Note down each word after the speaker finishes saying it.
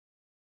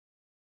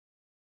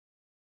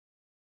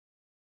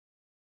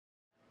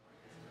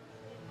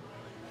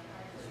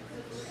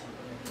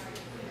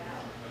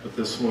but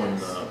this one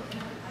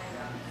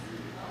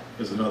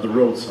is another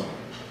road song.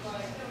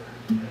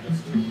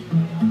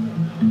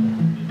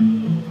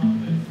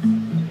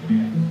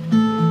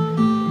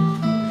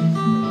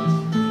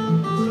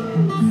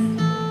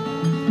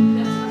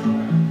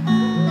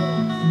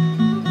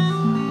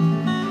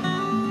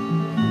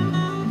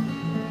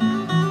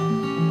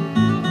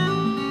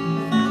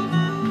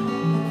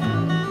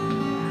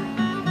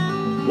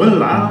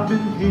 Well, I've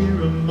been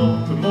here a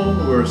month or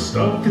more,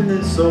 stuck in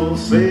this old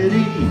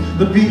city.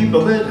 The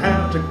people that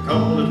have to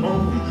call it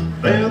home,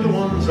 they're the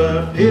ones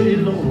I pity,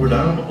 Lord,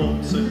 I'm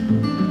homesick.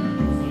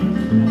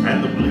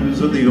 And the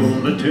blues are the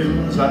only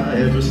tunes I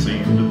ever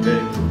seem to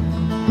pick.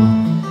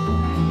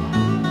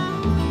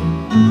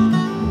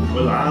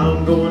 Well,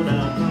 I'm going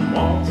out and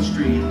walk the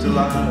street till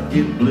I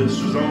get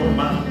blisters on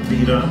my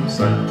feet. I'm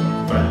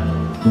southbound.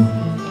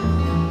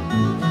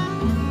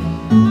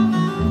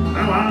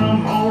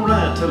 I'm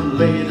alright till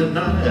late at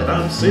night.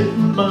 I'm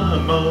sitting by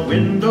my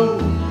window.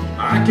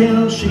 I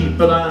count sheep,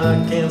 but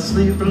I can't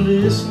sleep for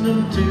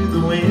listening to the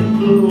wind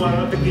blow.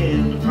 I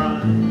begin to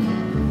pine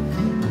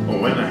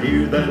when I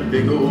hear that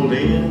big old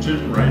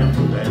engine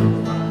ramble down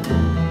the line.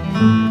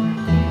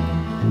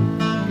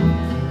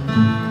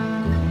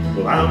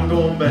 Well, I'm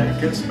going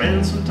back and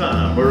spend some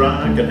time where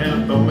I can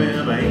have fun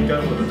when I ain't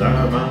got a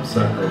dime. I'm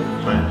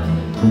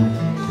southbound.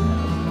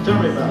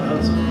 Tell me about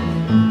Hudson.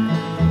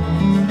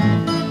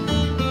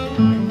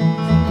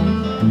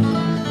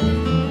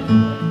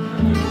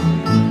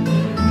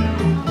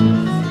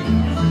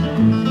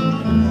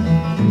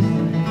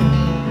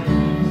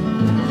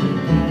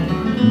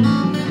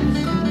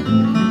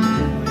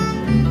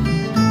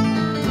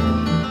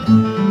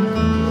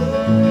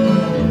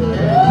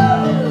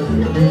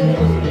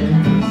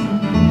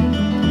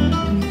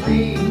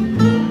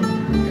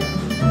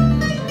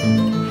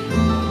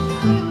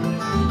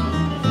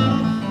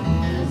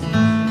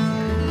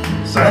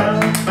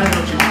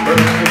 Southbound, she's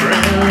burning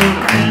ground,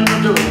 and I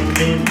don't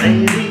mean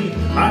maybe.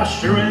 I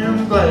sure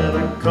am glad I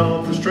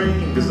caught this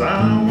train, 'cause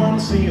I want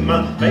to see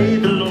my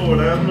baby, Lord,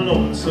 I'm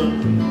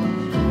lonesome.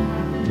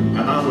 And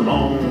I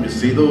long to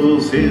see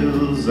those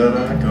hills that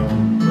I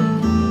come from.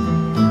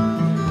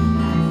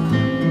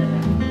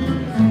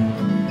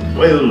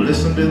 Well,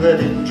 listen to that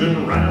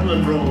engine rattle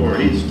and roar,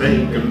 he's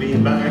taking me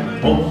back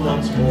home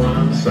once more.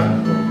 I'm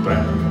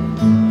southbound.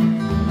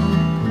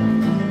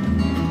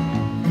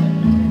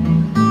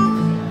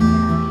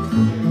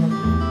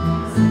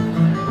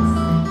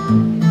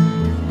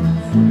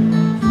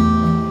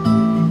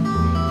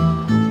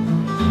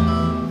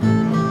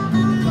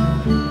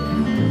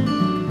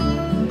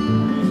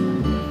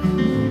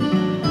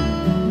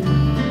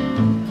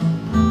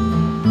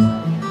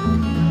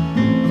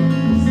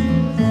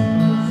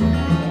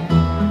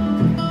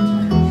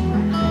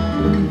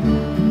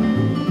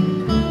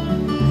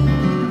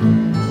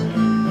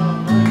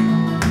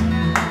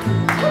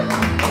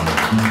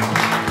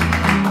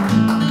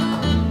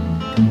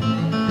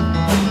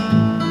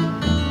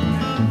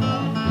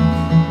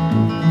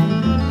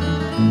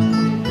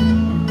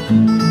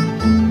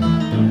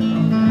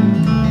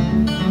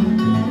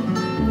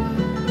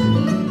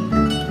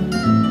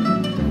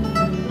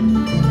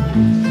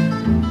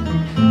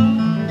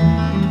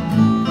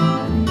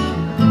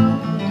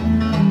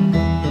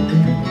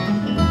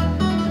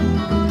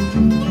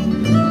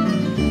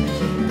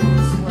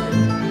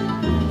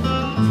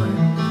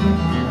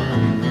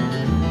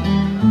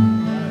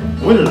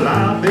 Well,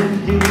 I've been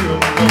here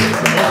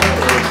once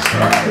more,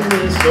 stuck in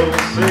this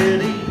old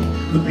city.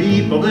 The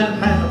people that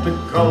have to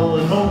call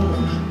it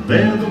home,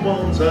 they're the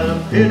ones I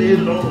pity,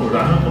 Lord,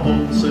 I'm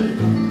homesick.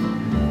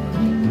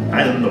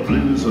 And the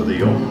blues are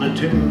the only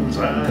tunes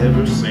I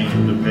ever seem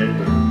to pick.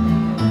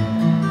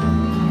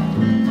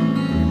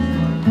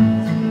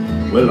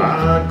 Well,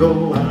 I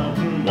go out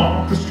and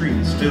walk the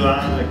streets till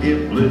I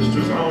get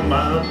blisters on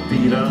my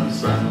feet. I'm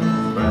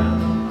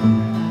southbound.